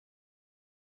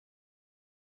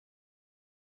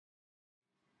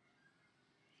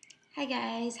Hi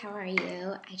guys, how are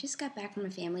you? I just got back from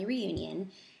a family reunion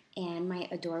and my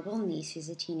adorable niece, who's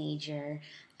a teenager,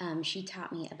 she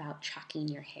taught me about chalking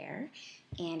your hair.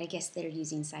 And I guess they're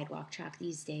using sidewalk chalk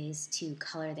these days to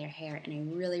color their hair, and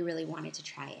I really wanted to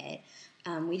try it.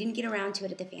 We didn't get around to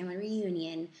it at the family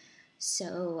reunion,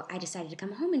 so I decided to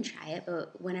come home and try it.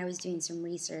 But when I was doing some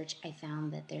research, I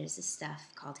found that there's this stuff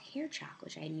called hair chalk,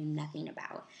 which I knew nothing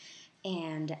about.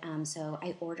 And so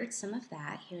I ordered some of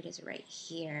that. Here it is right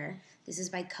here. This is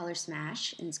by Color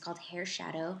Smash, and it's called Hair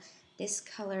Shadow. This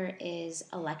color is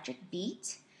Electric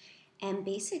Beat, and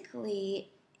basically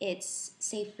it's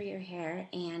safe for your hair,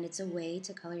 and it's a way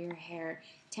to color your hair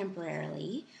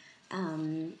temporarily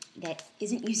that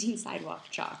isn't using sidewalk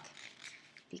chalk,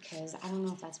 because I don't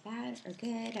know if that's bad or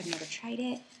good. I've never tried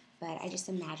it, but I just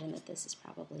imagine that this is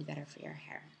probably better for your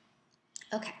hair.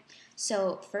 Okay,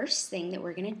 so first thing that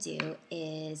we're gonna do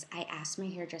is I asked my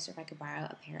hairdresser if I could borrow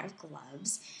a pair of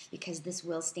gloves because this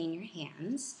will stain your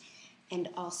hands. And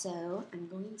also I'm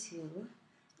going to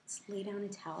lay down a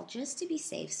towel just to be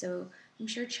safe. So I'm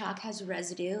sure chalk has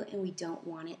residue and we don't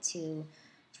want it to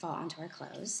fall onto our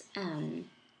clothes.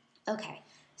 Okay,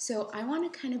 so I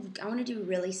wanna do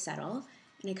really subtle,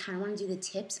 and I kind of want to do the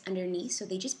tips underneath so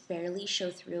they just barely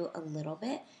show through a little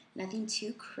bit, nothing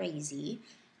too crazy.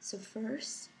 So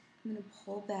first, I'm going to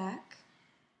pull back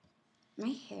my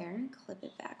hair and clip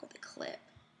it back with a clip.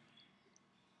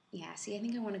 Yeah, see, I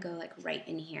think I want to go like right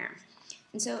in here.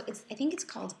 And so I think it's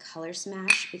called Color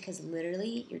Smash because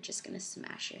literally you're just going to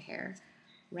smash your hair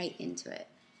right into it.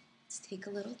 Let's take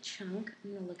a little chunk. I'm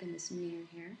going to look in this mirror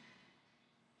here.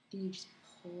 And you just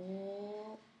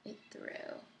pull it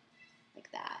through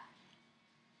like that.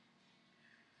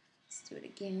 Let's do it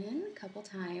again a couple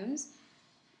times,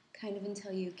 kind of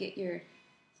until you get your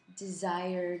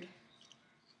desired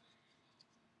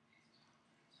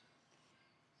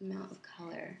amount of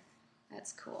color.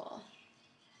 That's cool.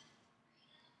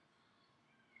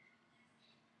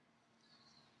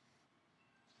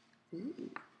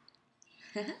 Ooh.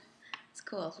 It's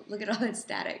cool. Look at all that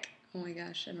static. Oh my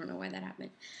gosh, I don't know why that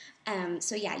happened.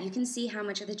 So yeah, you can see how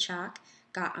much of the chalk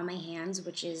got on my hands,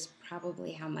 which is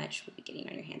probably how much would be getting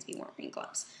on your hands if you weren't wearing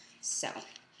gloves. So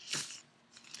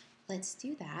let's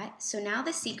do that. So now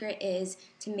the secret is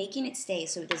to making it stay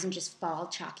so it doesn't just fall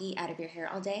chalky out of your hair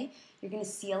all day. You're going to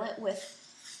seal it with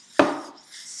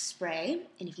spray,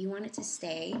 and if you want it to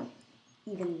stay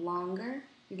even longer,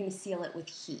 you're going to seal it with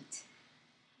heat.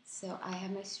 So I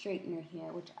have my straightener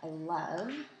here, which I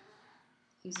love.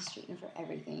 Use a straightener for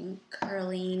everything.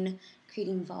 Curling,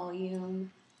 creating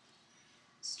volume,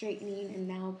 straightening, and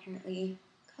now apparently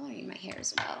coloring my hair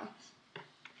as well.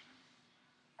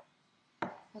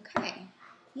 Okay,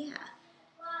 yeah.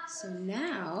 So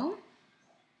now,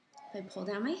 if I pull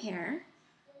down my hair,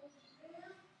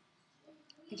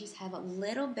 I just have a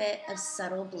little bit of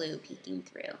subtle blue peeking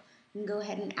through. I can go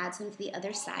ahead and add some to the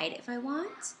other side if I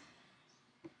want.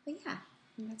 But yeah,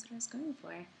 that's what I was going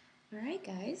for. All right,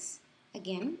 guys.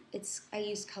 Again, I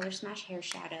used Color Smash Hair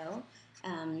Shadow.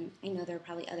 I know there are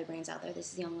probably other brands out there.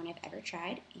 This is the only one I've ever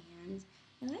tried, and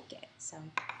I like it. So,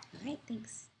 all right,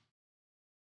 thanks.